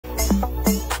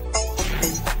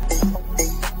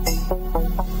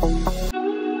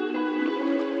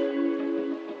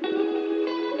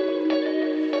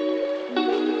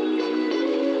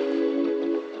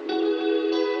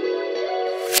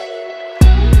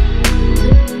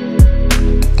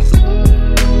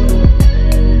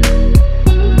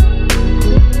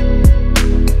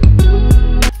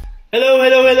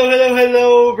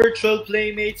Virtual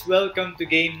Playmates, welcome to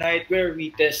Game Night, where we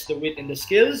test the wit and the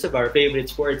skills of our favorite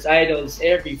sports idols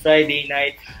every Friday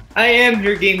night. I am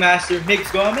your Game Master, Mix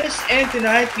Gomez, and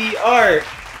tonight we are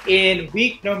in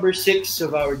week number 6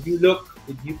 of our new look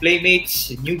with new Playmates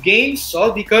and new games,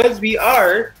 all because we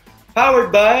are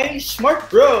powered by Smart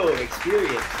Bro.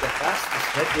 Experience the fastest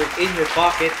network in your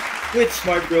pocket with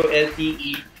Smart Bro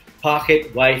LTE Pocket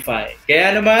Wi-Fi.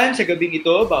 Kaya naman, sa gabing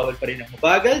ito, bawal pa rin ang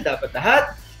mabagal, dapat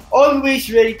lahat always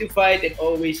ready to fight and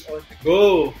always on the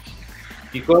go.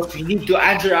 Because we need to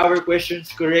answer our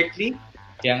questions correctly.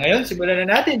 Kaya ngayon, simulan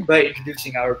na natin by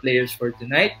introducing our players for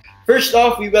tonight. First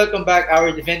off, we welcome back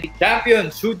our defending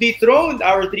champions who dethroned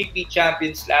our 3-peat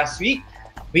champions last week.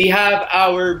 We have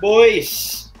our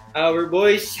boys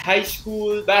high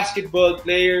school basketball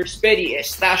players, Petty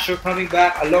Estacio coming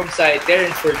back alongside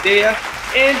Terence Fortea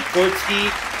and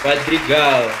Fortsky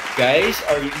Padrigal. Guys,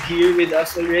 are you here with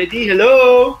us already?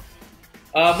 Hello!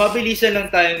 Mabilisan lang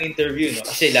tayong interview, no?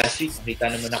 Kasi last week,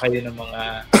 nakita naman na kayo ng mga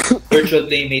virtual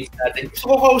playmates natin. Gusto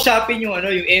ko kausapin yung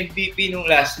MVP nung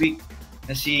last week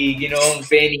na si Ginoong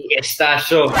Penny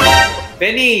Estacio.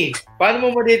 Penny, paano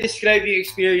mo describe yung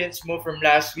experience mo from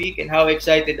last week and how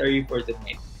excited are you for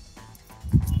tonight?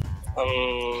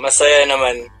 Masaya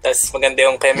naman. Tapos maganda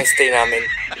yung chemistry namin.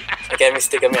 May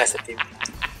chemistry kami as a team.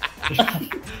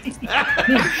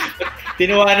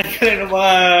 Tinawanan ka lang ng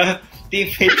mga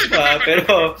teammates pa.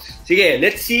 Pero, sige,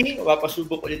 let's see.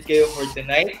 Mapasubok ulit kayo for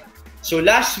tonight. So,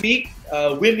 last week,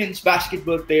 women's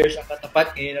basketball players ang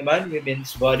katapat. Ngayon naman,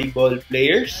 women's volleyball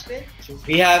players. So,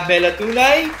 we have Mela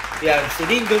Tunay, we have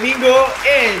Celine Domingo,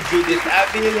 and Judith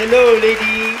Abil. Hello,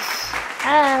 ladies!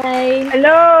 Hi!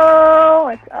 Hello!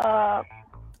 What's up?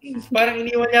 Parang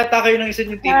iniwan yata kayo ng isa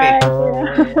yung teammate.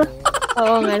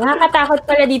 Oo nga, nakakatakot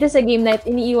pala dito sa game night.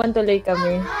 Iniiwan tuloy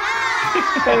kami.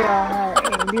 Kaya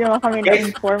hindi naman kami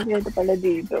na-inform ito pala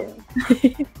dito.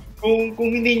 Kung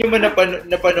hindi nyo man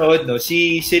napanood, no,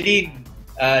 si Celine,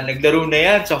 naglaro na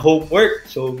yan sa homework.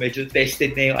 So, medyo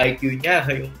tested na yung IQ niya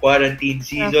ngayong quarantine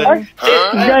season.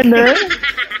 Ganun?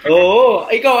 Oo.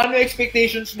 Ikaw, ano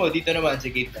expectations mo dito naman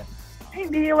sa game na?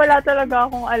 Hindi, wala talaga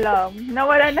akong alam.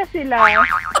 Nawala na sila.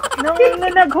 Nung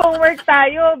nag-homework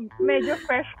tayo, medyo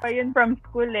fresh pa yun from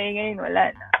school eh. Ngayon wala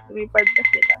na. Lumipad na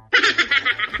sila.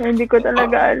 So, hindi ko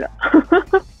talaga alam.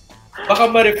 Baka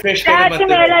ma-refresh ka naman. Si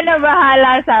Mela na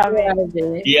bahala sa amin.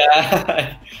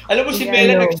 Yeah. Alam mo si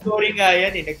Mela, nag-story nga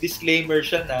yan eh. Nag-disclaimer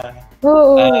siya na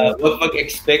huwag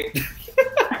mag-expect.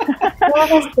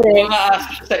 Mga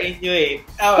ask sa inyo eh.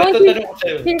 Ito tanong ko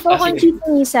sa'yo. Feel ko kung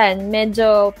chismisan,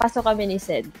 medyo pasok kami ni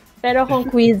Sed. Pero kung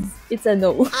quiz, it's a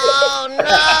no. Oh, no!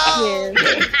 Yes.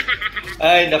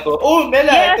 Ay, nako. Oh,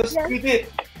 Mela, ito si Judith.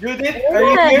 Judith, are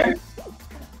you here?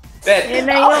 Bet. Yun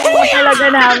na yung talaga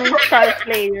namin star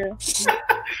player.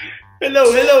 Hello.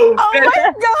 Oh Bet. my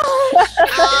God!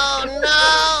 Oh, no!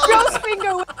 Rose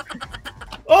finger!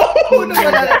 Oh,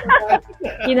 nawala.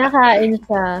 Kinakain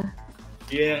siya.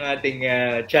 Yun ang ating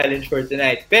challenge for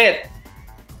tonight. Bet,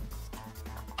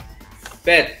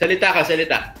 salita ka.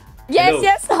 Yes, Hello.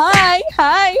 yes! Hi!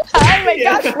 My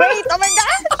gosh, wait! Oh my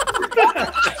God!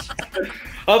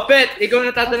 Oh, Bet, ikaw na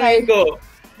tatanungin ko.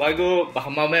 Bago, baka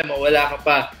mamaya mawala ka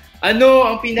pa. Ano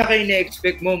ang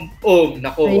pinaka-ina-expect mo? Oh,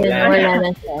 nako. Wala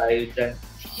na siya. Ayun dyan.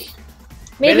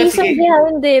 May Mela, reason sige.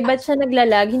 behind ba siya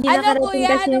naglalag? Hindi Ano, nakarating kuya?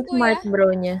 kasi Ano, yung smart kuya? bro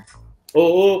niya.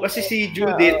 Oo, kasi si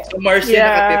Judith, sa Mars yan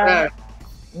nakatira.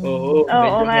 Oo,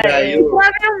 medyo nga. malayo.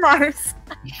 Grabe yung Mars!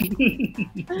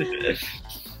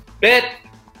 Bet,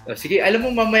 sige, alam mo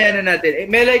mamaya na natin.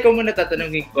 Mela, ikaw muna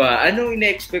tatanungin ko. Anong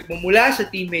ina-expect mo mula sa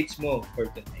teammates mo for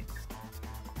tonight?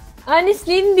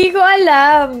 Honestly, hindi ko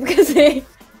alam. Kasi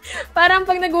parang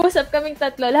pag nag-uusap kaming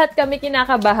tatlo, lahat kami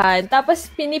kinakabahan. Tapos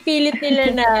pinipilit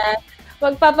nila na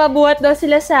magpapabuhat daw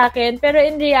sila sa akin. Pero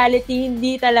in reality,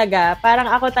 hindi talaga. Parang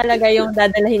ako talaga yung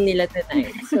dadalahin nila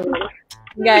tonight. So,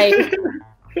 guys,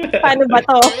 paano ba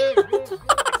to?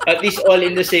 At least all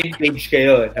in the same page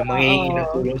kayo na manghihingi ng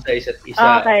tulong sa isa't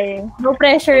isa. Okay. No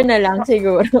pressure na lang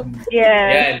siguro.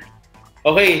 Yeah. Yan.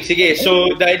 Okay, sige.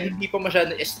 So, dahil hindi pa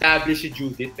masyadong established si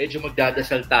Judith, medyo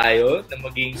magdadasal tayo na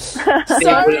maging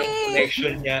stable ang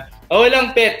connection niya. Lang,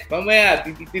 Pet. Mamaya,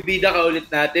 bibida ka ulit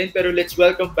natin. Pero let's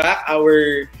welcome back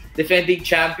our defending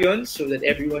champions so that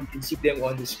everyone can see them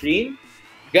on the screen.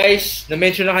 Guys,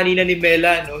 na-mention na kanina ni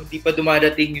Mela, no? Hindi pa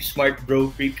dumadating yung Smart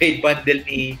Bro prepaid bundle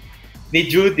ni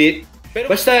Judith.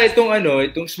 Pero basta itong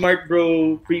Smart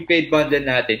Bro prepaid bundle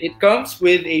natin, it comes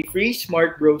with a free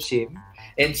Smart Bro SIM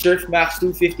and Surf Max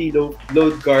 250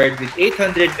 load card with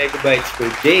 800 megabytes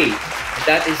per day. And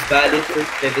that is valid for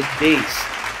 7 days.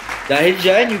 Dahil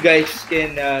dyan, you guys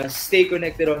can stay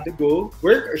connected on the go,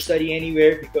 work or study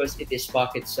anywhere because it is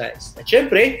pocket-sized. At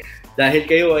syempre, dahil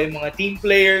kayo ay mga team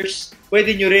players,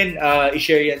 pwede nyo rin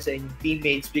i-share yan sa inyong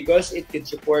teammates because it can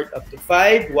support up to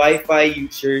 5 Wi-Fi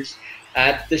users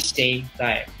at the same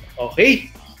time. Okay?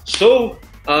 So,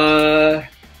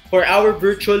 for our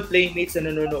virtual playmates na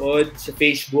nanonood sa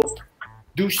Facebook,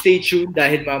 do stay tuned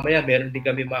dahil mamaya meron din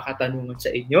kami mga katanungan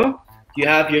sa inyo. You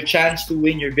have your chance to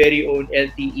win your very own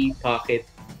LTE Pocket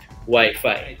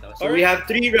Wi-Fi. So we have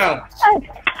 3 rounds.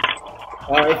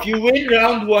 If you win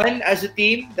round 1 as a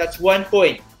team, that's 1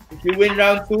 point. If you win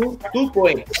round 2, 2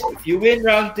 points. If you win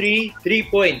round 3, 3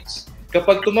 points.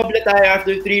 Kapag tumabla tayo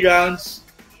after 3 rounds,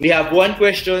 we have 1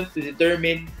 question to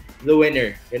determine the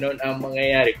winner. Ganun ang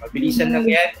mangyayari. Mabilisan lang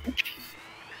yan.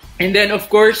 And then, of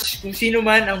course, kung sino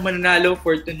man ang mananalo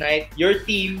for tonight, your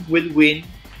team will win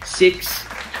 6,000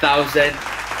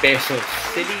 pesos.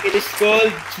 It is called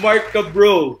Smart Ka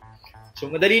Bro. So,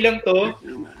 madali lang to.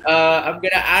 I'm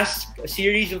gonna ask a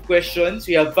series of questions.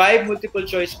 We have 5 multiple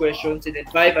choice questions and then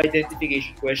 5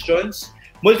 identification questions.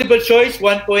 Multiple choice,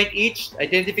 1 point each.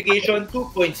 Identification,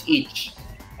 2 points each.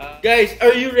 Guys,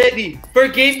 are you ready for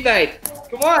game night?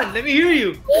 Come on, let me hear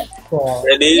you.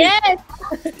 Ready? Yes!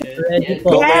 Ready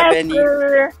po. Yes,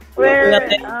 we're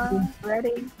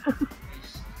ready.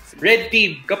 Red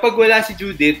team, kapag wala si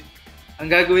Judith, ang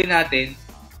gagawin natin,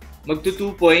 magto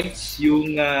 2 points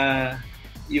yung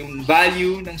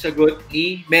value ng sagot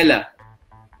ni Mela.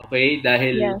 Okay?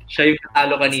 Dahil siya yung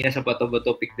natalo kanina sa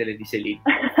bato-bato pick nila ni Celine.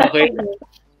 Okay?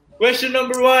 Question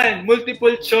number 1,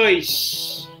 multiple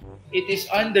choice. It is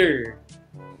under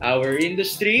our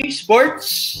industry,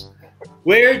 sports.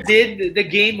 Where did the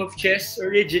game of chess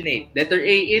originate? Letter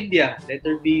A, India.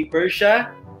 Letter B,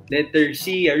 Persia. Letter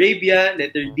C, Arabia.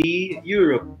 Letter D,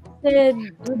 Europe. Ted,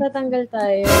 matatanggal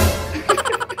tayo.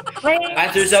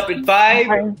 Answers up in 5,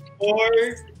 4,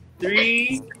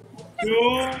 3,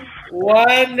 2,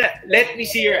 1. Let me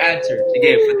see your answer.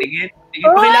 Sige, patingin. Sige,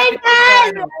 Oh my pakilapit ko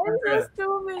God! sa I'm so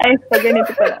stupid. Ay, pa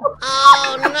ganito pala.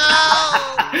 Oh, no!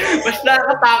 Mas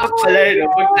nakakatakot pala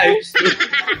yun, pag times 2.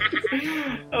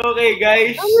 Okay,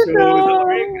 guys. So, the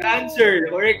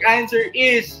correct answer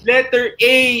is letter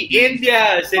A,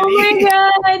 India. Oh my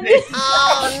God!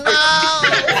 Oh, no!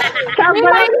 Sabi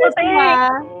May lang minus puti. ba?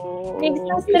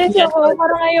 Nag-stress ako.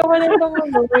 Parang ayoko na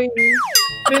tumuloy.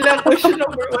 Nila, question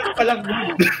number 1 pa lang.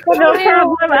 No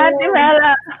problem, Ate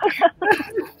Mela.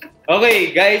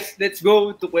 Okay, guys, let's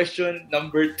go to question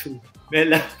number 2.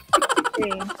 Mela.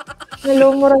 Okay.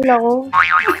 Nalumural ako.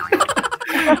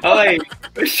 Okay,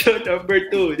 question number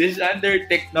 2. This is under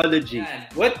technology.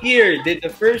 What year did the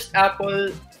first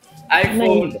Apple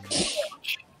iPhone launch?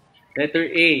 Letter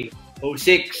A,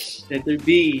 06. Letter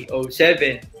B,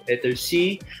 07. Letter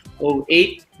C,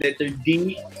 08. Letter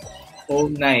D,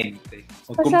 09. Okay.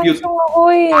 Mag-compute. Pasamsong ako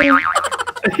eh.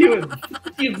 Ayun.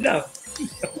 Yun na.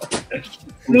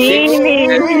 06.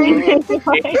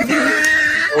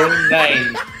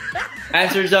 09.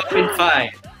 Answers up in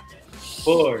 5,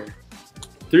 4,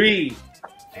 3,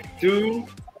 2,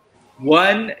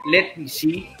 1. Let me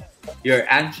see your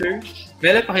answers.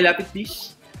 Mela, pakilapit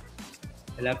please.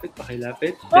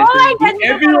 Pakilapit. Oh my Letter B. God!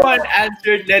 Everyone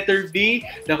answered letter B.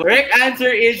 The correct answer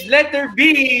is letter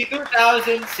B,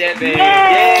 2007.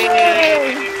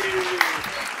 Yay!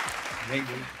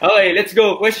 Okay, let's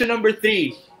go. Question number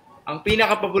 3. Ang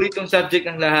pinaka-paboritong subject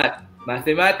ng lahat,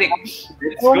 mathematics.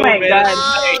 Let's Oh go, my Mela. God.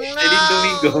 Celine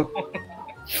Domingo.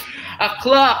 A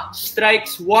clock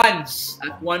strikes once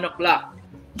at 1 o'clock.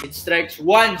 It strikes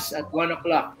once at 1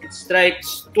 o'clock. It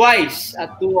strikes twice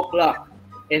at 2 o'clock.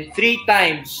 And 3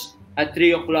 times at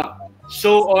 3 o'clock.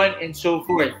 So on and so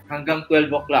forth hanggang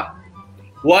 12 o'clock.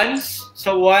 Once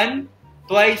sa 1,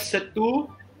 twice sa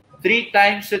 2, 3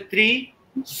 times sa 3,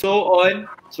 so on,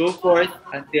 so forth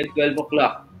until 12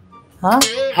 o'clock. Huh?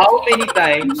 How many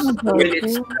times will it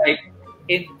strike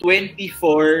in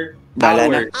 24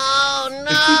 hours? Oh,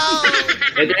 no!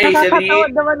 Letter A,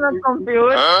 Nakakatawad naman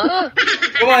mag-compute.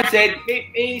 Come on, Sed.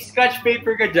 May scratch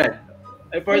paper ka dyan.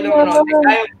 Ay, for the one.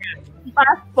 Tayo.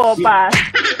 Pass po, pass.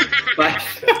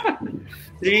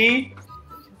 3,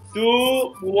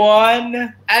 2,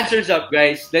 1. Answers up,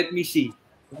 guys. Let me see.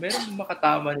 Kung meron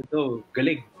makatama nito,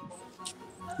 galing.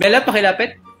 Mela,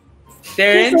 pakilapit.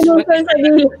 Terence, Solution sa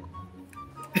dili.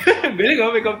 galing,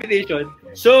 oh, may competition.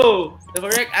 So, The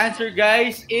correct answer,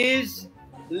 guys, is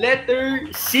letter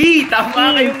C.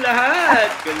 Tama kayong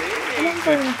lahat. Anong Galing.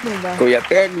 point mo ba? Kuya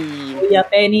Penny. Kuya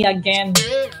Penny again.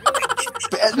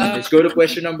 Let's go to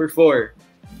question number 4.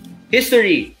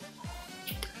 History.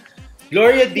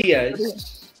 Gloria Diaz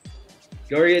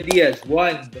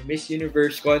won the Miss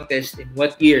Universe contest in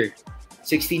what year?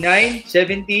 69,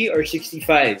 70, or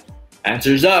 65?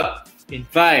 Answers up in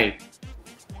 5,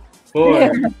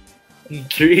 4,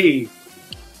 3,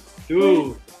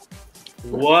 2,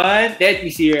 1. Let me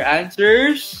see your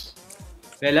answers.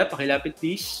 Mela, pakilapit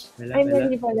please. Mela, Ay, Mela.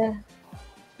 hindi pala.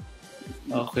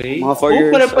 Okay. Mga 4 years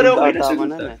old pare-pareho kayo ata ako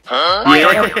nasagutan. nun eh. Yes.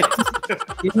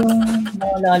 Yun yung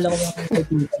naalala ko yung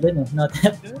kaibigan dun eh. Not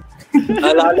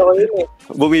Alala ko yun eh.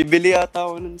 Bumibili ata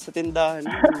ako nun sa tindahan.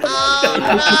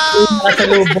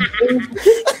 nakasalubong ko.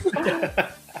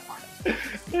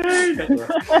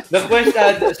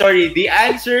 The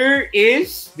answer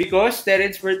is because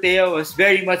Terence Porteo was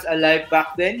very much alive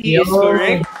back then. He is Yo.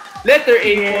 correct. Letter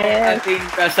A po ang Yes. ating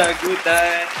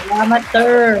kasagutan. Salamat,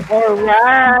 sir.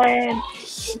 Alright.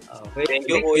 Okay. Thank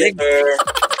you, Kuya Sir.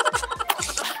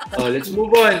 Let's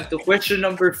move on to question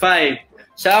number 5.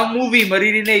 Sa ang movie,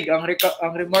 maririnig ang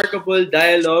remarkable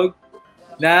dialogue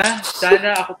na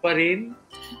sana ako pa rin,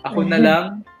 ako na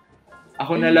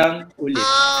lang ulit.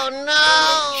 Oh no!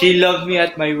 She loved me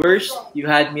at my worst, you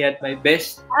had me at my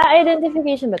best,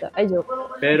 Identification ba to? Ay, joke.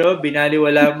 pero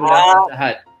binaliwala mo lang ang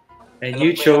lahat. And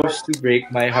you chose to break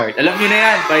my heart. Alam niyo na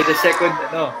yan by the second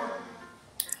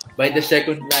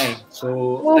line.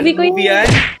 So, Movie ko anong movie yun.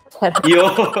 yan?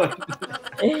 Yun.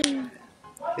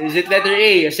 Is it letter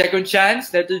A, a second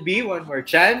chance? Letter B, one more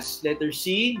chance? Letter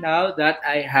C, now that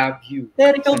I have you.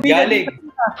 Sir, ikaw Ang galing.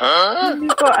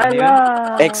 Hindi ko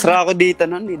alam. Extra ako dito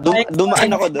nun eh. Dumaan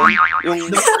ako dun.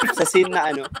 Yung sa scene na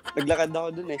naglakad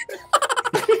ako dun eh.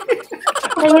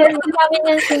 Ayun, namin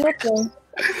yan sinot eh.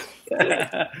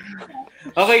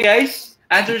 Okay, guys.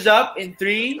 Answers up in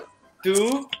 3,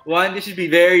 2, 1. This should be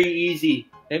very easy.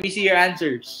 Let me see your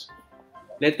answers.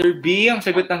 Letter B ang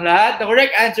sagot ng lahat. The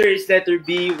correct answer is letter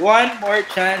B. One more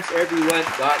chance. Everyone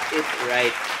got it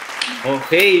right.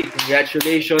 Okay,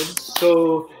 congratulations.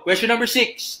 So, question number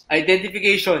 6.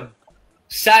 Identification.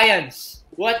 Science.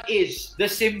 What is the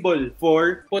symbol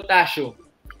for potassium?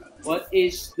 What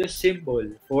is the symbol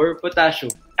for potassium?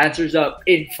 Answers up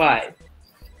in 5,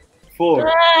 4,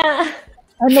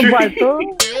 Ano ba to?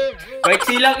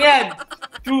 Maiksi lang yan.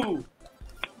 2,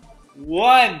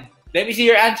 1. Let me see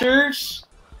your answers.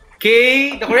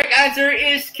 K. The correct answer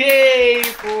is K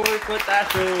for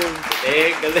potassium.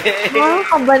 Galing.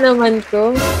 Kaba naman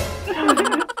to.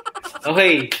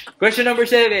 Okay. Question number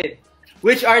 7.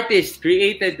 Which artist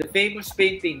created the famous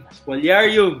painting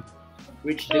Spoliarium,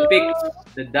 which depicts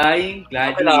the dying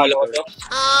gladiator?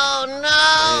 Oh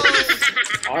no!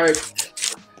 Art.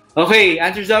 Okay,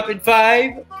 answers up in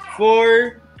 5,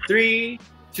 4, 3,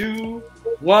 2,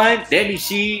 1. Let me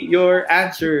see your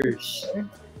answers.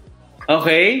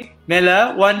 Okay,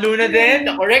 Mela, 1 Luna din.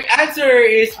 The correct answer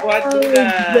is 1 Luna.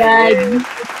 God.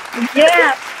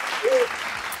 Yeah.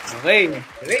 Okay,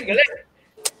 galing.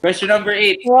 Question number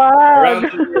 8. Wow. Round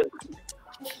 2.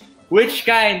 Which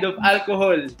kind of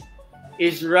alcohol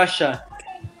is Russia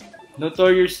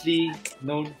notoriously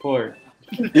known for?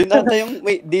 Yun ata yung,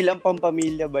 di lang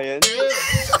pampamilya ba yan?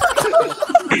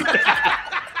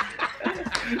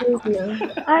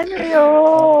 Ano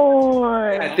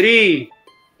yun? 3,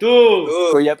 2,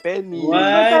 Kuya Penny. 1.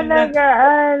 Talaga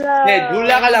alam. Sed,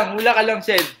 hula ka lang,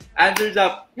 Sed. Answers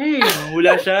up.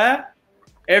 Hula siya.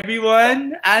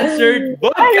 Everyone answered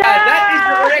vodka. That is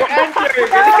the correct answer.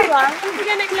 Tama. Hindi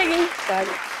ka naglagay sa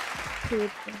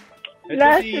Ito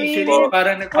Last si week. Celine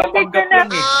parang nagpapanggap lang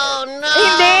eh.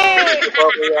 Hindi.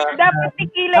 Dapat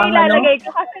tequila ilalagay ko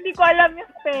kasi hindi ko alam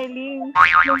yung spelling.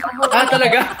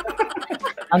 Talaga?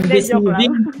 Ang Joke lang.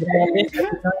 deceiving.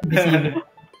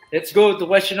 Let's go to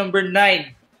question number 9.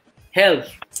 Health.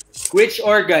 Which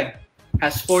organ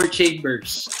has 4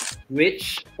 chambers?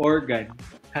 Which organ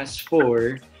has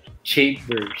 4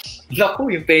 chambers?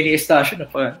 Naku, yung Penny Estacio na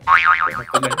pa.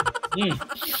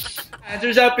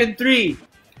 Answers up in 3,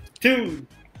 2,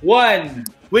 1.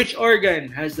 Which organ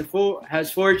has 4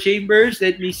 chambers?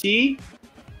 Let me see.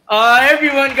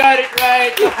 Everyone got it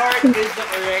right. The heart is the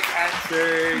correct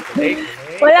answer.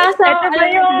 Wala sa Ito ba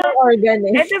yung organ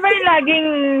eh. Ito ba yung laging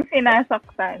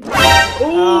sinasaktan?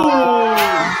 Ooh!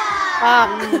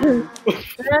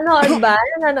 Nanonood ba?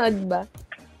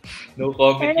 No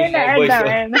comment Ano yung na mga boys.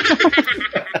 alam?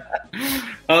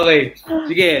 Okay.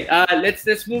 Sige.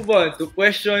 Let's move on to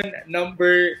question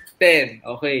number 10.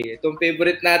 Okay. Itong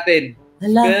favorite natin.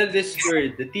 Hala. Spell this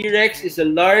word. The T-Rex is a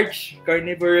large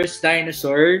carnivorous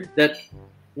dinosaur that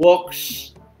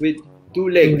walks with 2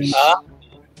 legs.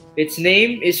 Its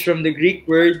name is from the Greek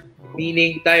word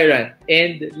meaning tyrant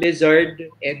and lizard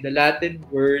and the Latin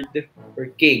word for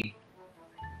king.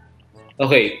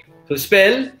 Okay, so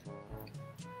spell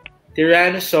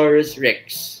Tyrannosaurus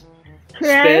Rex.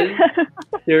 Spell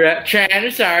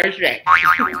Tyrannosaurus Rex.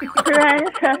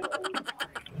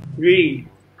 3,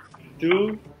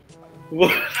 2, 1.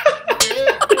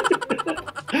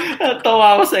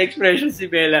 Tawa ako sa expression si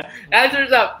Bella.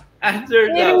 Answers up!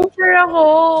 Answers up! Sure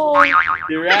ako.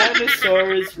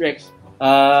 Tyrannosaurus Rex.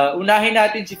 Unahin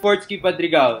natin si Fortsky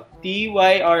Padrigal.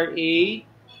 Tyrannno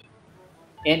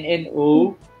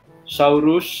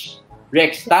Saurus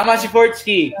Rex. Tama si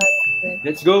Fortsky.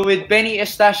 Let's go with Penny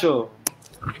Estacio.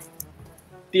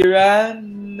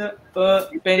 Penny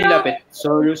Lapit.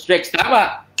 Saurus Rex.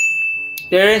 Tama.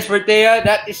 Terence Fortea,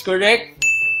 that is correct.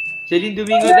 Celine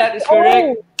Domingo, that is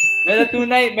correct. Mela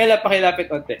Tunay, Mela,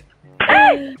 pakilapit onte.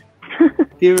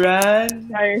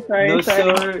 Sorry.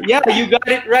 Yeah, you got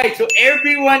it right. So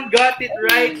everyone got it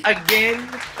right again.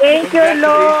 Thank you,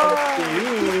 Lord. To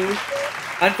you.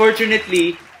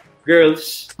 Unfortunately,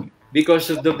 girls,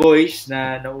 because of the boys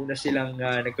na nauna silang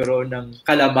nagkaroon ng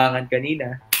kalamangan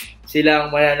kanina, sila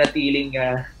ang mananatiling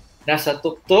nasa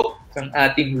tuktok ng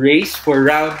ating race for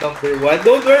round number 1.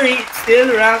 Don't worry, it's still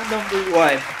round number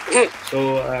 1.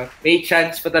 So, may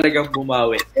chance pa talagang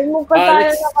bumawi.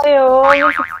 Magpatalo na kayo.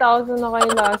 Yung 6,000 na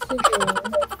kayo last week.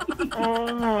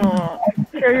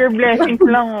 Share your blessings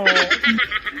lang.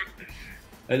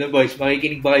 Ano boys,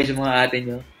 makikinig ba kayo sa mga ate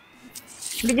nyo?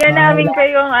 Bigyan namin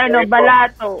kayong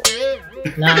balato.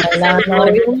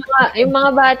 Yung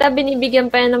mga bata, binibigyan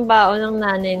pa yan ng baon ng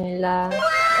nanay nila.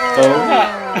 Oo nga.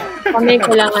 Kami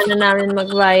kailangan na namin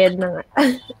magbayad ng...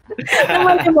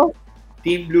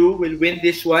 Team Blue will win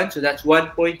this one. So that's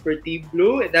 1 point for Team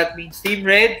Blue. And that means Team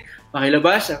Red,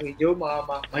 makilabas ang inyong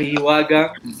mga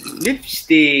mahihiwagang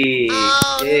lipstick.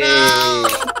 Yay!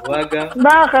 Hiwagang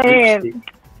Bakit? lipstick.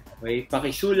 May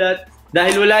pakisulat.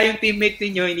 Dahil wala yung teammate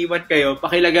ninyo, iniwan kayo,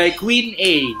 pakilagay Queen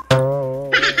A.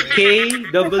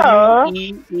 K-W-E-E-N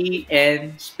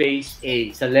space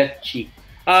A sa left cheek.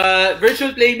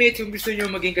 Virtual Playmates, kung gusto nyo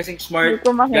maging kasing smart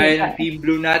gaya ng Team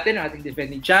Blue natin, ating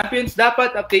defending champions,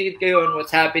 dapat updated kayo on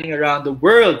what's happening around the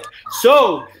world.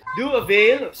 So, do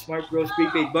avail of Smart Bros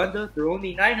prepaid bundle for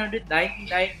only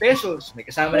 999 pesos. May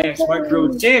kasama na yung Smart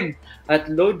Bro SIM at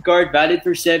load card valid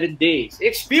for 7 days.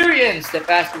 Experience the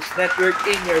fastest network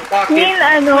in your pocket.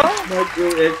 Smart Bro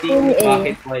LTE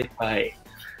Pocket Wi-Fi.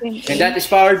 And that is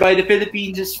powered by the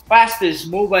Philippines'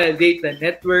 fastest mobile data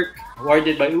network,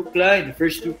 awarded by Ookla in the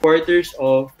first 2 quarters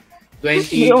of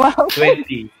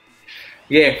 2020.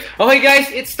 Yeah. Okay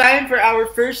guys, it's time for our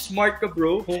first Smart Ka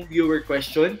Bro home viewer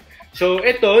question. So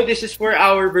this is for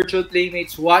our virtual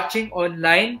playmates watching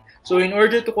online. So in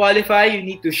order to qualify, you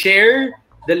need to share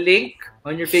the link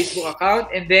on your Facebook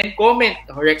account and then comment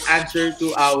the correct answer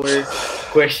to our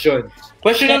questions.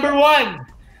 Question number 1.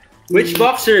 Which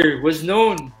boxer was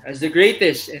known as the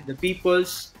greatest and the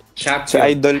people's champion? Sa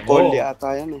Idol Paul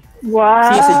yata yan eh.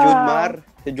 Wow. Si Junmar.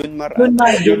 Si Junmar.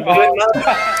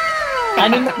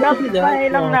 Ano na grabe daw?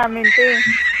 Lang namin to.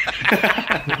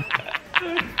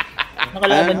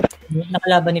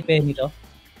 Nakalaban ni Penny to?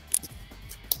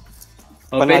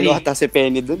 Panalo ata si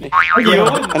Penny dun eh. Ayun!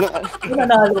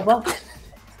 Nanalo ba?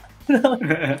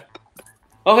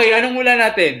 Okay, anong hula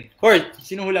natin? Court,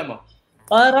 sino hula mo?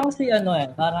 Parang si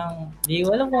parang di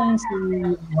ko alam kung si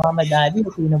Muhammad Ali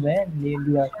o sino ba yan.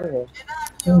 Hindi ako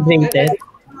yung greatest.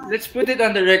 Let's put it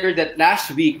on the record that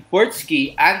last week,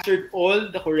 Fortsky answered all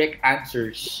the correct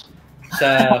answers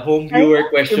sa home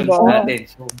viewer questions natin.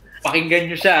 So,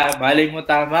 pakinggan nyo siya. Malay mo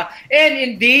tama. And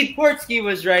indeed, Fortsky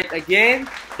was right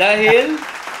again dahil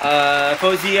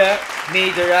Fauzia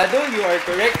May Dorado, you are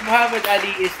correct. Muhammad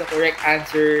Ali is the correct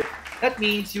answer. That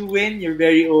means you win your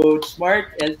very own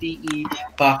Smart LTE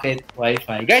Pocket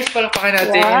Wi-Fi. Guys, palakpakan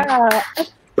natin. Wow.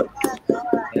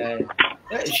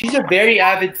 She's a very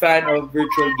avid fan of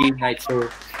Virtual Game Night. So,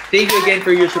 thank you again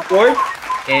for your support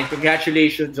and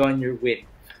congratulations on your win.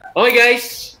 Okay,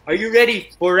 guys, are you ready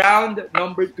for round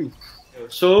number 2?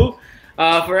 So,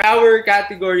 for our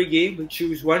category game, we'll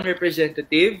choose one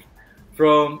representative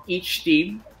from each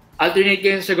team. Alternate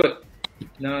kayo sa sagot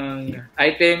ng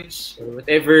items or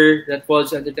whatever that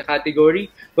falls under the category.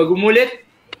 Pag umulit,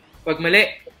 pag mali,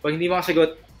 pag hindi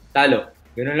makasagot, talo.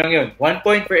 Ganun lang yun. 1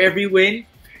 point for every win.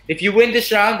 If you win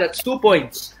this round, that's 2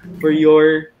 points for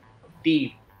your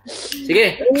team.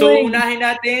 Sige, so unahin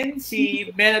natin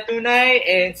si Mela Tunay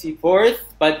and si Fourth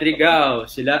Padrigal.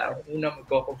 Sila ang unang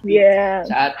magko-compete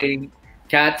sa ating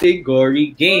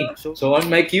category game. So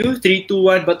on my cue, 3,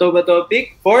 2, 1, bato,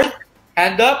 pick. Fourth,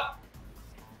 hand up.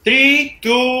 3,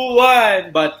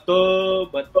 2, 1, bato.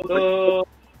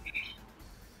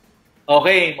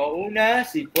 Okay, mauna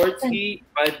si Portsky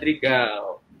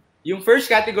Madrigal. Yung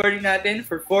first category natin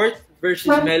for fourth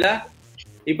versus Mela,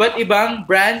 iba't ibang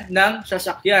brand ng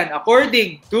sasakyan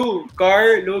according to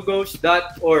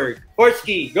carlogos.org.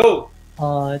 Portsky, go!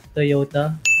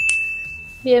 Toyota,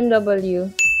 BMW,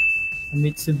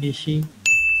 Mitsubishi,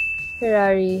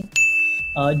 Ferrari,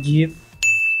 Jeep,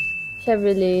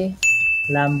 Chevrolet,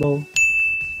 Lambo,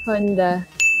 Honda.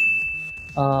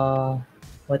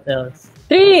 what else?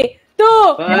 3,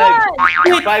 2,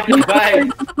 1! 5.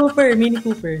 Mini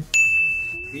Cooper.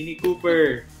 Mini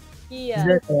Cooper. Is Kia.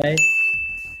 that right?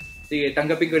 Sige,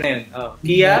 tanggapin ko na yun.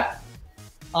 Kia?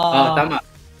 Tama.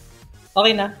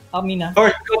 Okay na, kami na.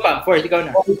 Fourth, ikaw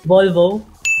na. Volvo,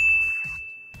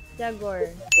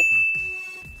 Jaguar.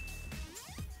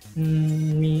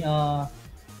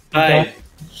 Five.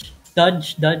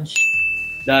 Dodge.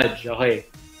 Dodge, okay.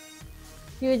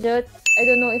 Peugeot. I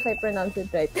don't know if I pronounce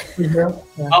it right. Yeah.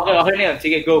 Okay na yun.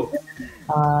 Sige, go.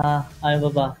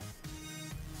 Ano ba?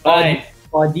 5.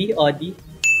 Audi.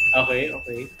 Okay.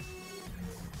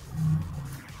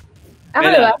 Ako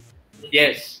Mela. ba?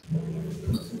 Yes.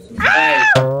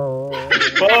 5.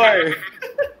 4.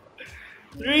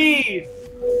 3.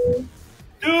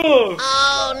 2.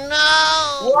 Oh no!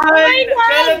 1.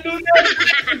 Mela, 2 na.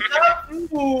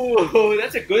 Ooh,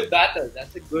 that's a good battle.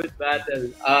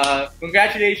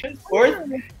 Congratulations, fourth.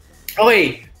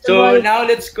 Okay, so now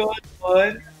let's go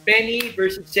on Penny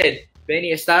versus Sed.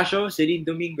 Penny Estacio, Celine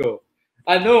Domingo.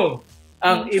 Ano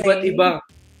ang iba't ibang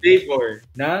flavor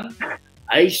ng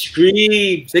ice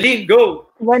cream? Celine, go!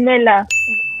 Vanilla.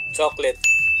 Chocolate.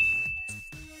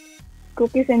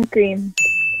 Cookies and cream.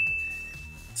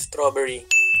 Strawberry.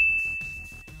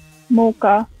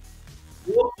 Mocha.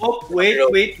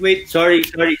 Wait. Sorry.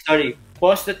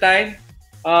 Pause the time.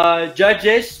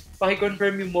 Judges,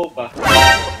 paki-confirm yung mocha.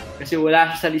 Kasi wala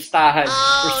siya sa listahan.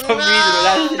 For some reason,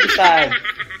 wala siya sa listahan.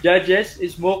 Judges,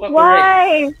 is mocha correct?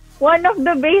 Why? One of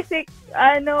the basic,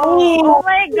 oh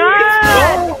my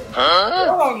God!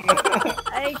 Wrong!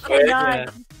 I cannot.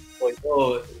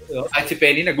 At si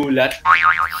Penny nagulat.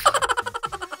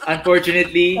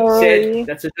 Unfortunately, Sorry. said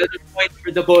that's another point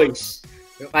for the boys.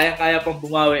 Kaya-kaya pang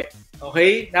bumawi.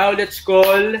 Okay, now let's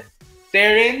call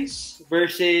Terence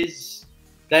versus,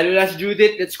 dahil wala si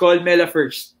Judith, let's call Mela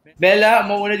first. Mela,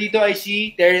 mauna dito ay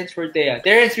si Terence Fortea.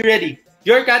 Terence, you ready?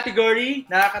 Your category,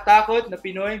 nakakatakot na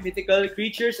Pinoy mythical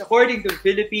creatures according to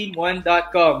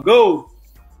Philippine1.com. Go!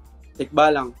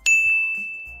 Tikbalang.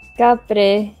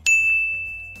 Capre.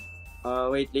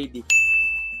 Wait, lady.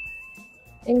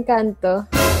 Encanto.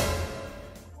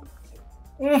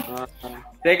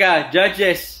 Teka,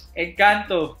 judges,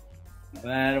 Encanto.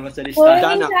 Wala naman sa Uy,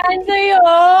 listahan. Encanto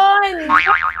yun!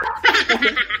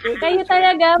 Kayo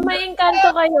talaga, may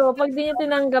Encanto kayo pag di nyo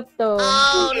tinanggap to.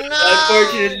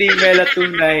 Unfortunately, Mela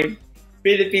 29,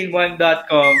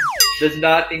 Philippine1.com does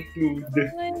not include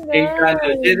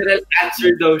Encanto. General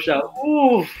answer daw siya.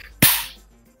 Oof!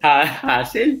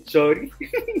 Hassle? Sorry.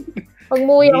 Pag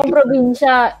muwi akong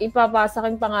probinsya, ipapasa ko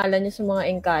yung pangalan niyo sa mga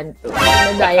Encanto.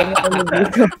 Nadaya niyo kami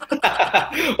dito.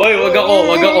 Oy, wag ako.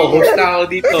 Host na ako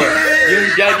dito. Yung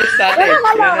judges natin. Pero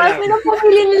kalakas,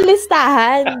 pinapumili ng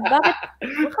listahan. Bakit?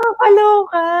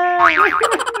 Makakaloka.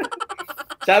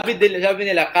 Sabi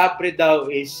nila, Capre daw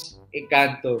is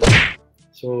Encanto.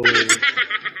 So...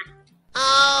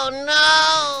 Oh,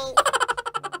 no!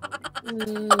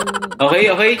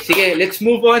 Okay. Sige, let's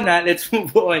move on.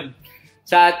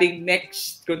 Sa ating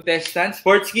next contestants,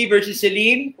 Sportsky versus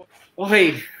Celine.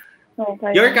 Okay.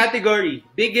 Your category,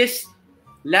 biggest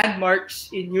landmarks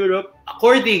in Europe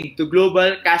according to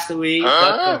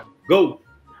globalcastaway.com. Go!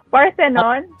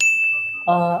 Parthenon.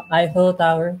 Eiffel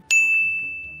Tower.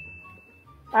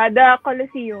 The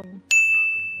Colosseum.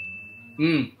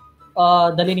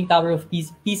 The Leaning Tower of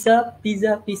Pisa.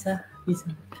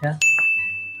 Yeah.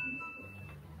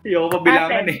 Ayoko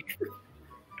mabilangan eh.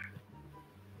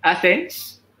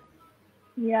 Athens?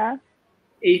 Yeah.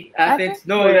 Athens?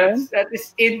 No, that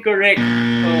is incorrect.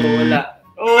 Oh, wala.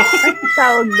 Oh. Ano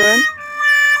tawag doon?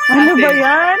 Ano ba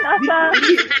yan?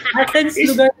 Athens,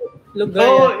 lugar.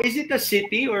 Oh, is it a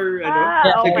city or ano?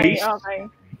 Okay. Greece?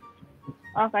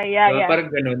 Okay, yeah. Parang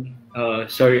ganun.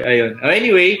 Sorry, ayun.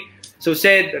 Anyway, so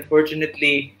said,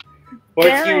 unfortunately,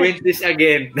 Portsky wins this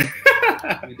again.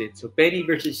 So, Penny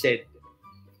versus said.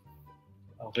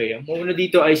 Okay, ang muna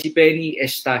dito ay si Penny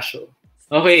Estacio.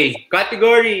 Okay,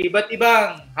 category, iba't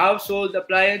ibang household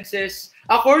appliances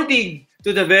according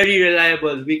to the very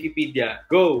reliable Wikipedia.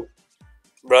 Go!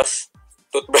 Toothbrush.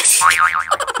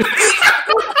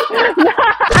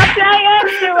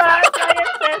 Appliance, di ba?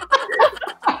 Appliances.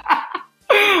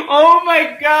 Oh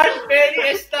my gosh,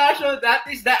 Penny Estacio, that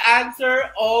is the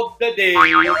answer of the day.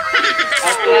 Appliance.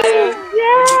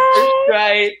 First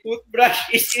try, toothbrush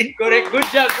is incorrect. Good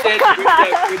job, Seth. Good job.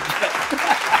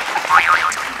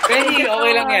 Penny,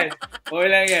 okay lang yan. Okay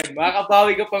lang yan.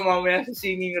 Makakabawi ka pa mamaya sa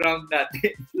singing round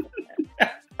natin.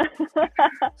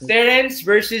 Terence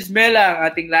versus Mela, ang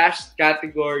ating last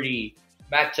category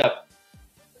matchup.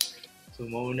 So,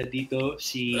 mauna dito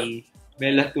si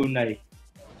Mela Tunay.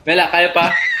 Mela, kaya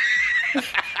pa?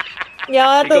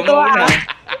 Yeah, Ikaw totoo. mauna.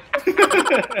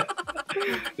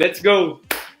 Let's go.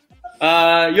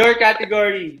 Your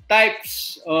category,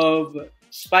 types of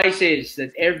spices that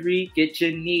every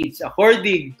kitchen needs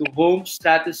according to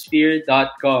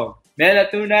homestatosphere.com. Mela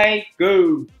Tunay,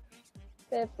 go!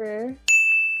 Pepper.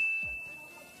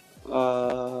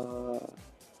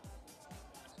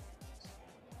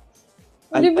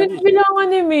 Hindi bilangan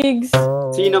ni Migs.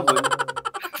 Cinnamon.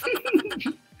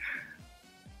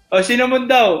 Cinnamon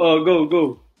daw.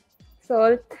 Go.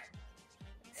 Salt.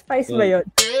 Spice ba yun?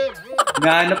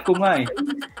 Nahanap ko nga eh.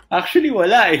 Actually,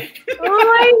 wala eh. Oh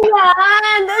my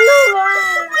God! Ano ba?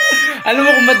 Alam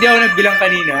mo kung ba't di ako nagbilang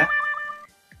kanina?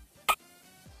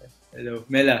 Hello,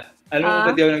 Mela. Alam mo kung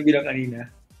ba't di ako nagbilang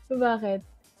kanina? Bakit?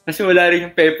 Kasi wala rin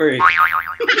yung pepper eh.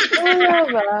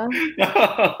 Ano ba?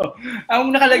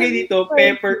 Ang nakalagay dito,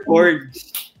 pepper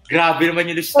corns. Grabe naman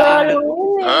yung listahan.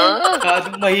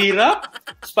 Kadong mahirap.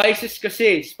 Spices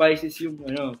kasi. Spices yung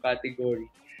category.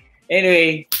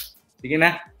 Anyway, sige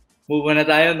na. Move on na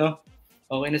tayo, no?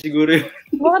 Okay na siguro yun.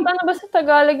 Bakit ano ba sa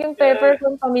Tagalog yung pepper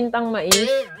kung pamintang mais?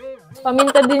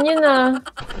 Paminta din yun ah.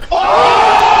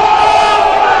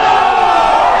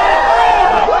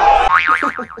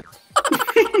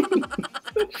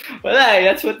 Wala eh.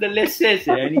 That's what the list says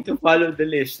eh. I need to follow the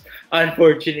list,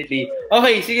 unfortunately.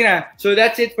 Okay, sige na. So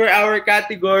that's it for our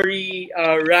category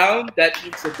round. That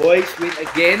means the boys win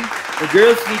again. The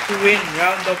girls need to win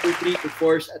round number 3 to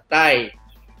force a tie.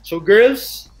 So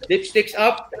girls, lipsticks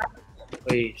up.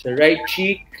 Okay, sa right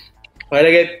cheek.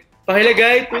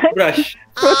 Pakilagay, toothbrush.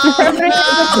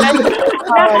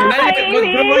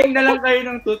 Mag-drawing na lang kayo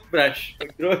ng toothbrush.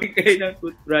 Mag-drawing kayo ng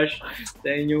toothbrush sa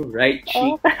inyong right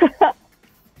cheek.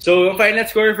 So, ang final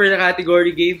score for the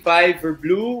category game, 5 for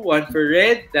blue, 1 for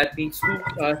red. That means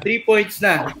 3 points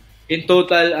na in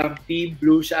total ang Team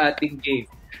Blue sa ating game.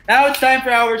 Now, it's time for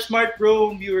our Smart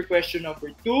Pro viewer question number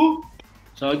 2.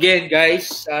 So again,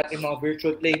 guys, sa ating mga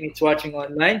virtual playmates watching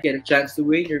online, get a chance to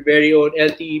win your very own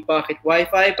LTE Pocket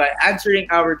Wi-Fi by answering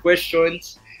our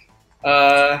questions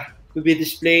to be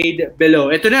displayed below.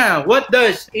 Ito na, what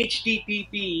does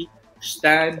HTTP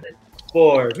stand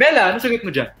for? Mela, ano sagot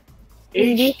mo dyan?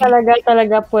 Hindi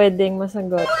talaga pwedeng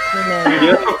masagot.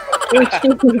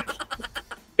 HTTP.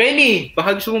 Penny,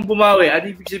 baka gusto mong bumawi. Ano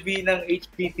ibig sabihin ng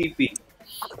HTTP?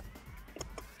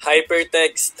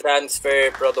 Hypertext Transfer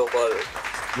Protocol.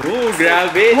 Oh,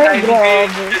 grabe.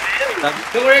 The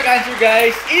correct answer,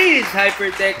 guys, is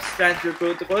Hypertext Transfer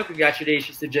Protocol.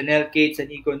 Congratulations to Janelle Cates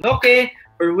and Iko Noke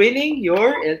for winning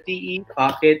your LTE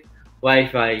Pocket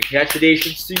Wi-Fi.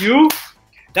 Congratulations to you.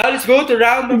 Now let's go to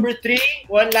round number 3.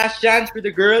 One last chance for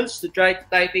the girls to try to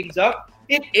tie things up.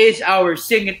 It is our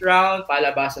Sing It round.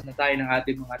 Palabasan na tayo ng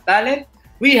ating mga talent.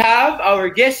 We have our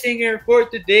guest singer for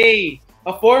today,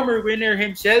 a former winner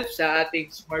himself sa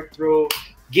ating Smart Pro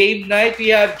Game Night.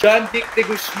 We have John Dick de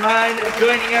Guzman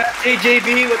joining us. Hey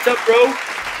JB, what's up, bro?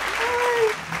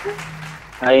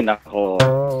 Ay, nako.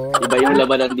 Iba yung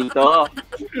labanan dito.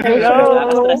 Hello.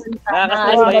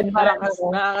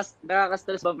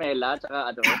 Nakaka-stress ba, Mela?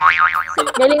 Tsaka ano?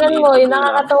 Galingan mo, yung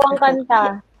nakakatawang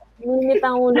kanta. Ngunit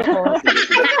ang ulo ko.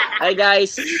 Hi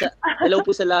guys! Hello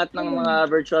po sa lahat ng mga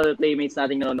virtual playmates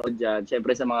nating nanonood dyan.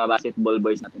 Siyempre sa mga basketball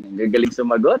boys natin. Gagaling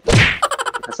sumagot.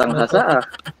 Kasang-kasa.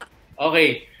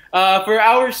 Okay. For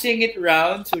our Sing It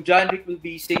round, so John Rick will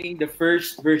be singing the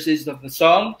first verses of the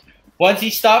song. Once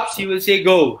he stops, he will say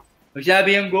go.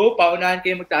 Magsabi yung go, paunahan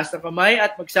kayo magtaas ng kamay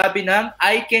at magsabi ng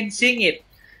I can sing it.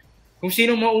 Kung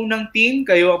sino maunang team,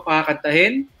 kayo ang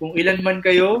pakakantahin. Kung ilan man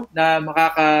kayo na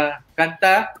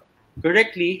makakakanta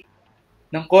correctly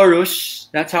ng chorus,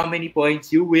 that's how many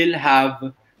points you will have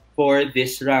for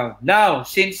this round. Now,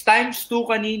 since times 2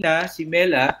 kanina si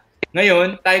Mela,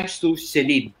 ngayon times 2 si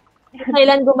Celine.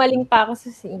 Kailan gumaling pa ako sa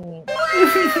singing?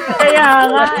 Kaya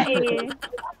nga eh.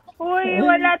 Uy,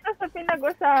 wala to sa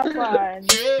pinag-usapan.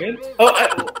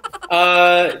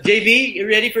 JB, you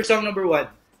ready for song number 1?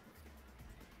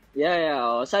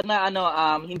 Yeah. Sana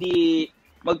hindi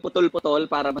magputol-putol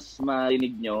para mas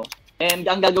marinig nyo. And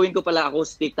ang gagawin ko pala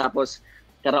acoustic, tapos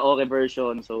karaoke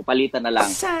version. So, palitan na lang.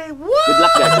 Good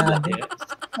luck, guys. Good luck.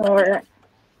 Alright.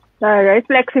 Alright,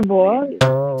 flexible.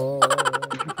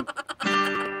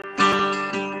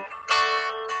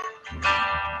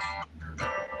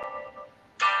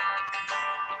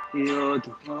 You're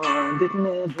the one that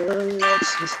never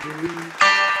lets me sleep.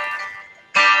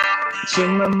 To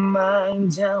my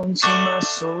mind, down to my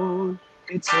soul,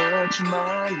 you touch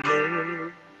my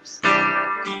lips.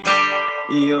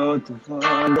 You're the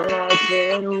one that I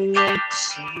can't wait to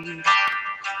see.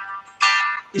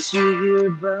 Is you here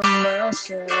by my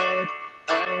side?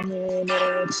 I'm in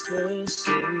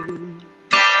ecstasy.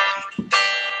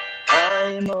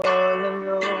 I'm all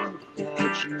alone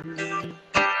without you.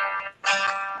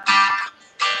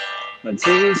 My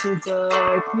days are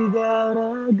dark without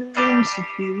a glimpse of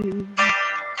you.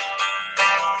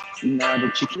 Now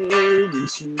that you came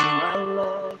into my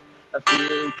life, I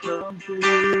feel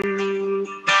complete.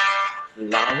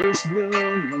 Flowers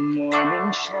bloom when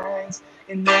morning shines,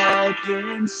 and I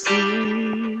can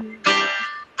see.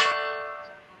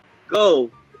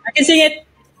 Go! I can sing it!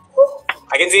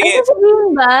 I can sing Ay, it.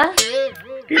 sasabihin ba?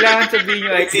 Kailangan sabihin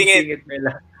nyo, I can sing it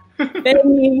nila.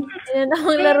 Penny! Yan ang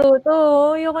laro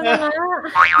to. Ayoko na nga.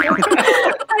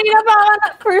 Ay na pa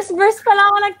ako, first verse pa lang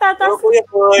ako nagtatas.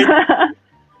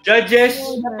 Judges,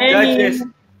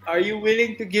 are you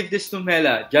willing to give this to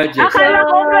Mela? Judges. Akala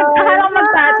ko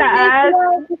magtataas.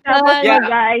 Tapos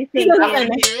guys,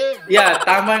 Yeah,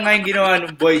 tama nga yung ginawa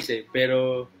ng boys eh.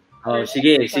 Pero,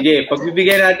 sige.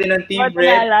 Pagbibigyan natin ng Team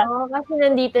Red. Oo, kasi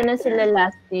nandito na sila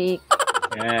last week.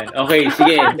 Yan. Okay,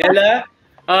 sige. Mela,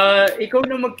 ikaw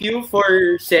na mag-cue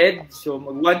for said. So,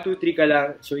 mag 1, 2, 3 ka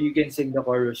lang so you can sing the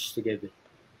chorus together.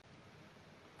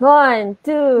 1,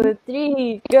 2,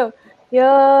 3, go!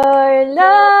 Your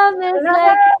love is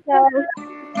like the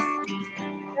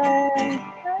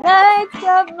lights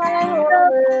up my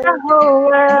whole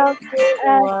world.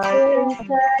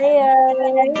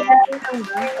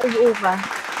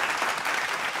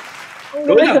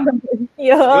 Go lang.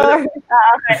 Your love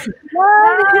is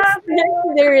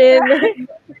the rhythm.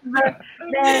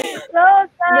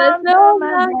 so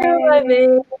my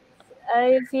baby.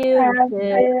 I feel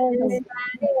it.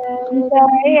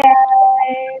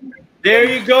 There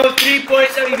you go. 3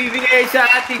 points ang ibibigay sa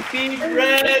ating Team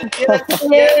Red.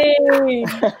 Yay!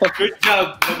 Good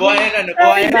job. Nabuhayan na.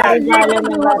 Hindi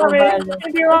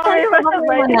mo kayo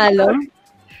masabay. Manalo?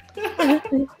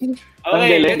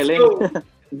 Okay, let's go.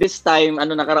 This time,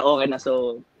 nakaraoke na.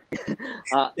 So,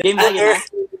 game na yun, ha?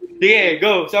 Sige,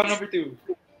 go. Song number 2.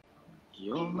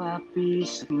 You're my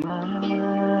peace of mind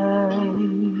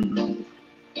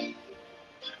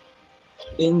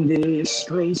in this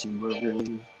crazy world.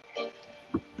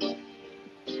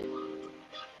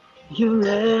 You're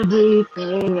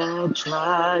everything I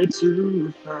try to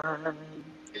find.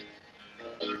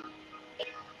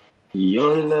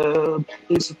 Your love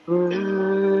is a pearl.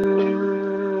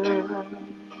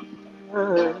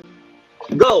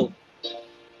 Go!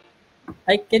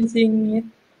 I can sing it.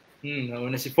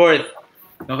 Nauna si Fourth.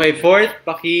 Okay, Fourth,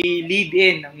 paki-lead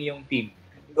in ang iyong team.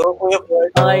 Go, Kuya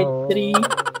Ford. Okay, 3,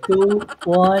 2,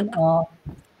 1,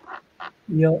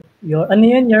 You're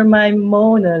my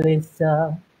Mona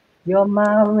Lisa. You're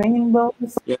my rainbow.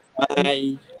 You're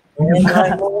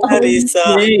my Mona Lisa.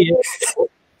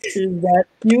 Is that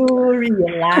you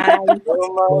realize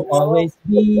you'll always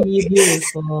be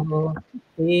beautiful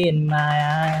in my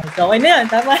eyes. Okay na yan,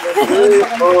 tama.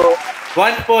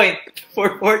 1 point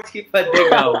for Fourth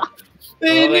Kipadegaw.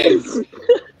 Okay.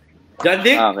 John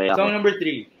Dick, Okay. song number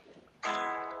 3.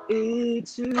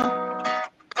 It's you,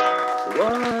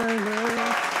 one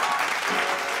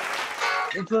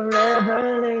and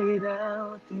forever laid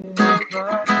out in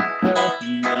front of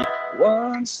me.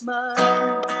 One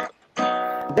smile,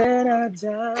 then I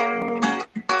die.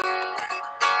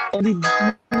 Only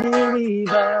really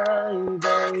by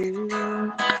you.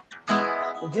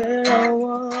 There I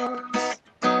was,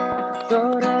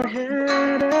 thought I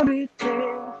had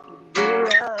everything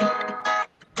figured out.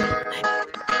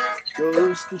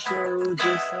 Goes to show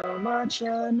just how much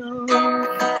I know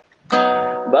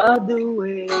about the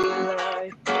way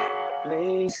life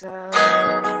plays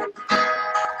out.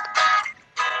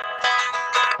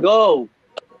 Go!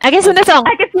 I can sing the song.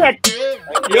 I can see it.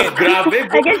 Yo, grabe.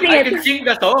 I can sing I it. can sing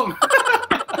the song.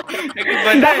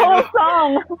 Nag-iba The na, whole no? song.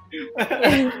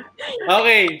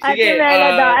 Okay, sige.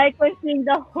 I can sing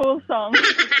the whole song.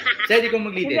 Pwede kong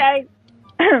mag-lead Okay,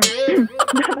 in.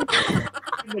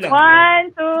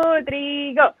 1, 2,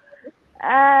 3, go.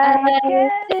 I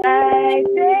take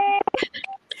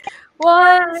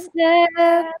one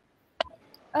step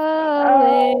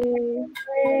away.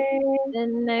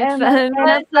 Then I found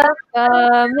myself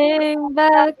coming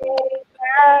back to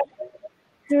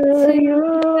to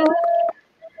you,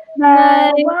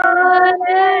 my my one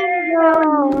and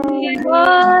only,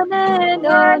 one and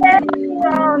only.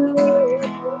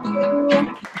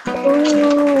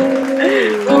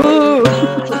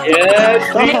 Yes,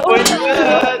 3 points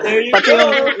na. There you Pati go.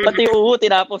 pati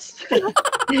tinapos.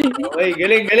 Okay,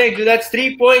 galing. So that's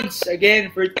 3 points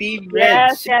again for Team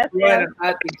Red. Yes, yes, 6-1 yes. ang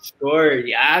ating score.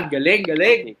 Yeah, galing.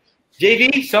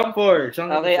 JV, song 4.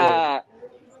 Okay,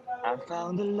 I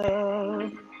found a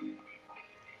love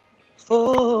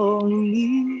for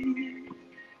me.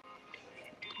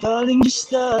 Darling,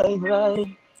 just dive right.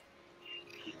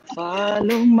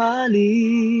 Follow my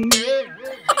lead.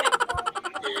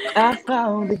 I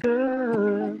found a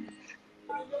girl,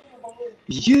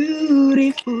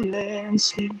 beautiful and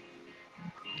sweet.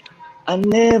 I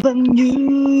never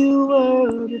knew you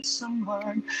were with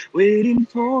someone waiting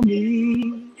for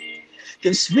me.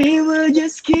 'Cause we were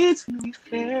just kids when we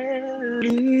fell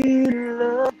in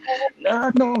love,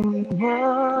 not knowing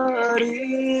what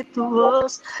it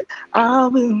was. I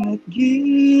will not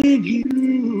give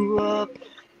you up.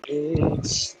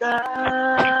 It's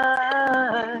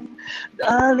time,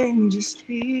 darling, just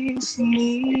kiss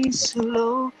me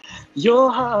slow. Your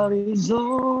heart is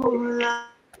all I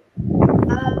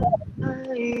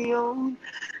own,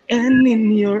 and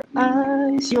in your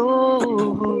eyes,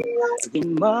 you're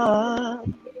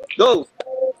mine. Go!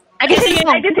 I can sing it.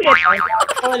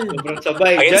 Sobrang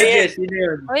sabay. Ayun, Judges, sino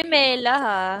yun? Uy, Mela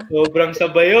ha. Sobrang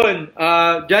sabay yun.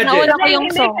 Judges. Nauna ko yung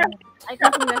song. I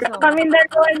can sing the song. Kami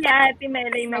dalawa niya, Ate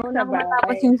Melay, Nauna ko nagsabay.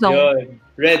 matapos yung song. Yun.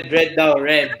 Red daw,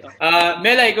 red.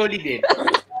 Mela, ikaw lead din.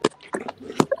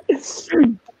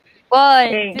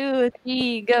 1, 2,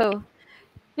 3, go.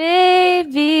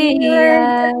 Baby,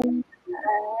 I'm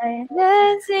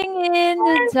dancing in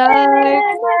the dark.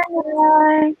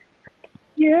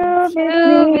 You've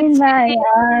been in my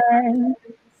arms.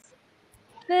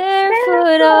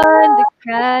 Barefoot on the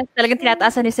grass. Talagang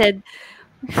tinataasan ni Sed.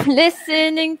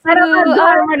 Listening to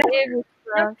our favorite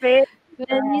song.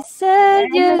 When you said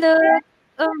you look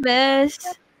a mess,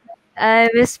 I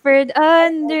whispered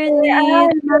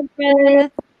underneath my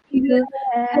breath. You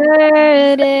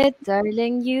heard it,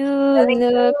 darling. You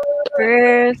look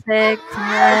perfect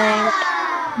tonight.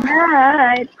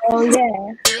 Right. Oh,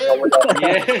 yeah.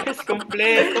 Yes,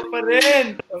 kompleto pa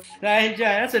rin. Dahil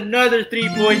dyan, that's another 3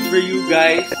 points for you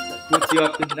guys. That puts you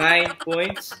up to 9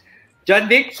 points.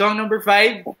 John Dick, song number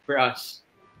 5 for us.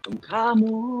 Tungkha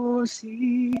mo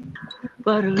si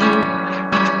Barlo.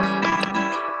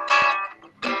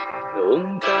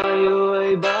 Noong tayo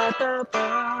ay bata pa,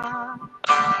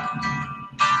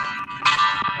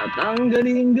 at ang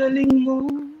galing-galing mo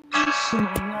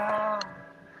sumayaw.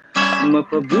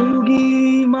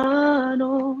 Mapabugi man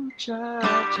o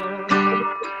cha-cha,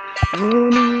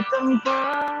 ngunit ang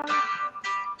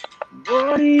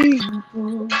paborito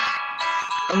ko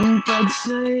ang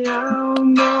pagsayaw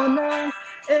mo ng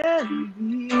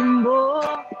elimbo.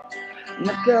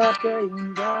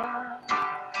 Nakakainda,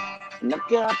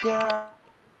 nakakaliw,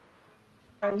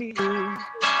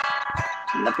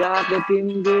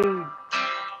 nakakatindi,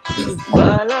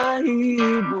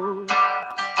 balahibo.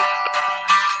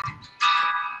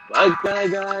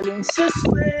 Pagkagaling sa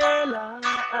eskwela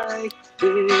ay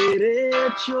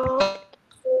diretso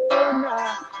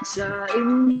na sa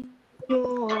inyo.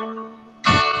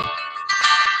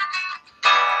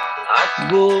 At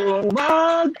buong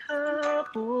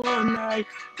maghapon ay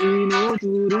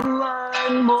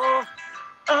tinuturuan mo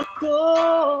ako.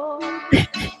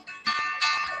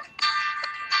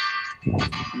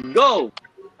 Go!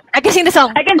 I can sing the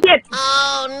song. I can see it.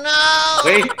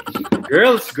 Okay.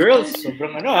 Girls.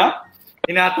 Sobrang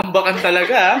tinatambakan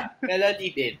talaga ha. Mela,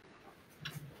 lead in.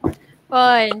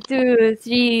 1, 2,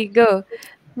 3, go.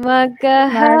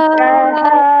 Magkahawak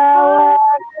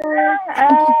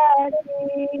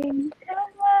ating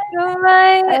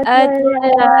Kamay at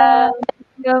walang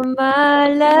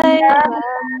kamalay.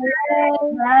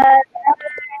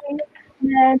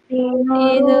 na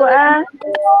tinuruan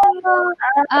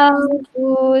Ang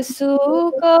puso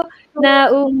ko na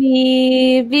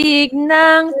umibig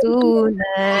ng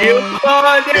tunay. Yun po,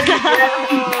 there you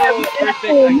go. Perfect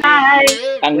again.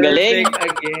 Ang galing.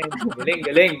 Perfect again.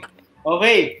 Galing.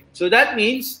 Okay, so that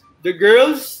means the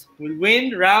girls will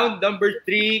win round number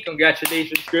 3.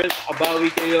 Congratulations, girls.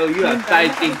 Abawi kayo. You have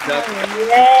tied things up.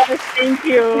 Yes, thank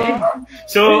you.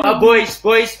 So, boys,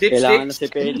 Kailangan na dipsticks. si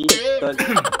Penny.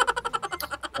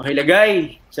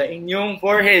 Pakilagay sa inyong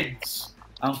foreheads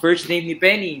ang first name ni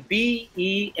Penny. Penny.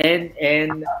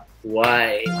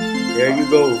 There you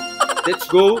go. let's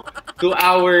go to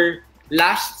our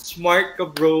last Smart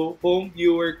Kabro home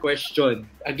viewer question.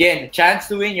 Again, a chance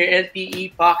to win your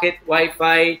LTE Pocket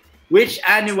Wi-Fi. Which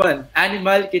animal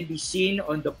can be seen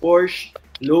on the Porsche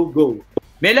logo?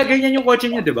 Mela, ganyan yung kotse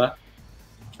niya, di ba?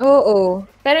 Oo.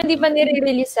 Pero hindi pa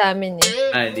nire-release sa amin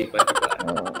eh. Hindi pa.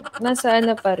 Nasa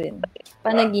ano pa rin.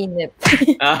 Panaginip.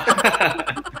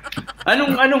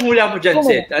 Anong hula mo dyan,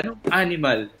 Seth? Anong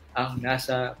animal ang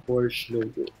nasa Porsche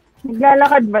logo?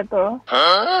 Naglalakad ba to?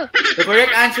 The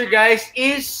correct answer, guys,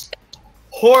 is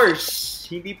horse.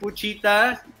 Hindi po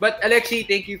cheetah. But Alexi,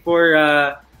 thank you for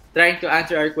trying to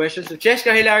answer our question. So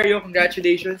Cheska Hilario,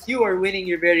 congratulations. You are winning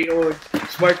your very own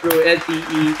Smart Bro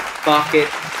LTE Pocket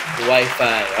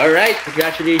Wi-Fi. Alright,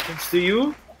 congratulations to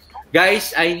you.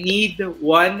 Guys, I need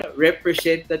one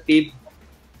representative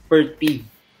per team.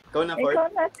 Ikaw na, Fort.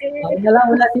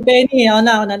 Wala si Penny. Ako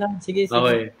na lang. Sige.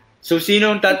 Okay. So,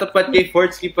 sino ang tatapat kay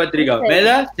Fortsky Padrigal?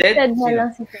 Mela? Ted?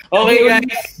 Okay,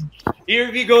 guys. Here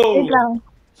we go.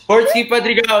 Fortsky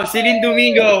Padrigal, Celine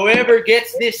Domingo, whoever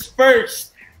gets this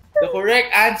first, the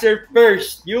correct answer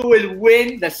first, you will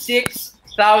win the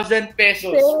 6,000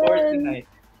 pesos for tonight.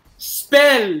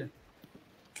 Spell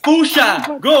Fuchsia.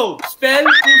 Go! Spell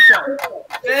Fuchsia.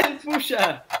 Spell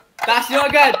Fuchsia. Taas nyo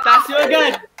agad.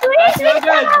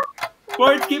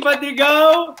 Fortsky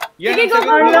Padrigal. Yan ang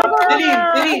sagot mo.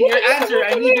 Celine, your answer.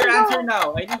 I need your answer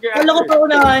now. Wala ko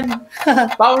paunahan.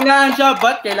 Paunahan siya,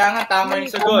 but kailangan tama yung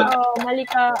sagot. Mali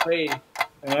ka. Okay.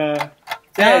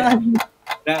 Seth.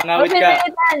 Nangawit ka.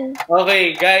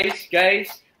 Okay,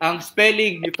 guys. Ang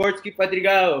spelling ni Fortsky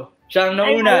Padrigal, siyang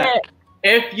nauna.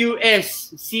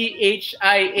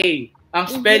 F-U-S-C-H-I-A. Ang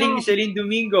spelling ni Celine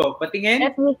Domingo,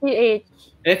 patingin? F-U-C-H.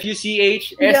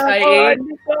 F-U-C-H-S-I-A.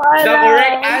 The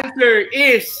correct answer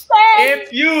is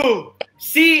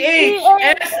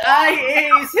F-U-C-H-S-I-A.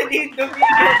 Celine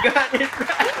Domingo got it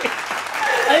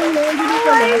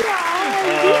right.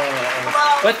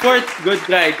 But Fort, good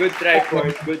try,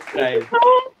 Fort. Good try.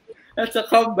 That's a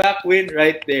comeback win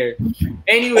right there.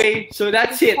 Anyway, so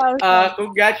that's it.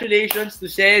 Congratulations to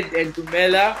Sed and to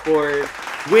Mela for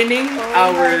winning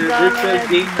our virtual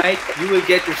game night. You will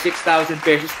get your 6,000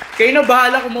 pesos. Kayo na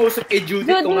bahala kung mausap kay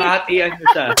Judith kung hatian nyo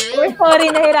siya. We're sorry,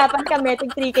 nahirapan kami.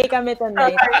 Tig-3K kami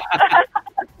tonight.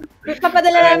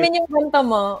 Papadala namin yung kwento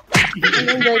mo.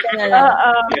 Enjoy ka na lang.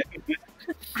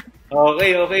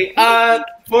 Okay.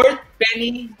 Fourth,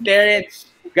 Penny, Terrence.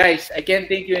 Guys, I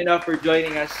can't thank you enough for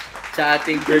joining us sa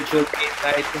ating virtual game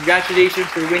night. Congratulations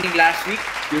for winning last week.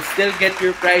 You'll still get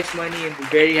your prize money and we're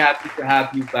very happy to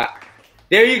have you back.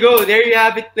 There you go. There you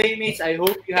have it, Playmates. I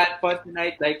hope you had fun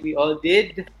tonight like we all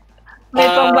did. May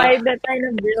pambayad na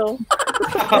tayo ng bill.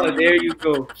 There you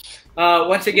go.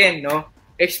 Once again,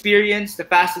 experience the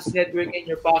fastest network in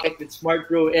your pocket with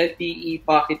Smart Bro LTE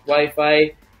Pocket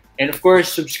Wi-Fi. And of course,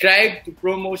 subscribe to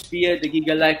promos via the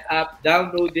Giga Life app.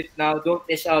 Download it now. Don't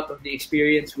miss out on the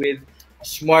experience with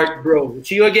Smart Bro. We'll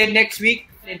see you again next week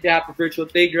in the Happy Virtual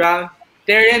Playground.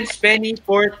 Terrence, Penny,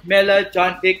 Fort, Mela,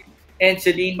 John Vic, and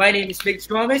Celine. My name is Mix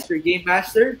Gomez, your Game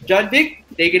Master. John Vic,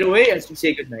 take it away as we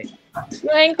say goodnight.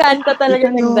 Yung Encanto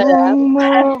talaga nagdala.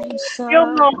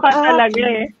 Yung mocha talaga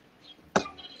eh.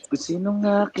 Kung sinong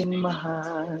aking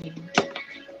mahal,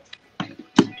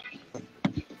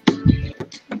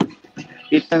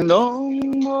 itanong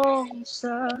mo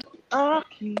sa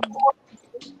akin,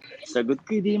 sagot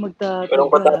ko'y di magtatagal.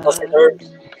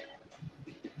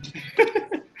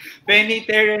 Penny,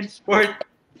 Terrence, Fort.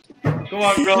 Come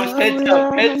on, bros. Heads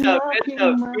up. Good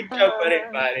job pa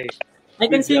rin, pare. I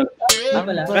can sing.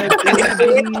 Wala.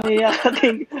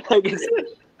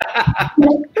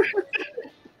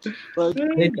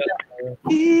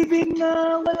 Pag-ibig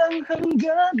na walang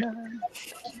hangganan,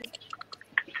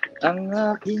 ang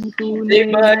aking tunay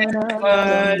na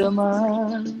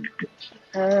nararamdaman.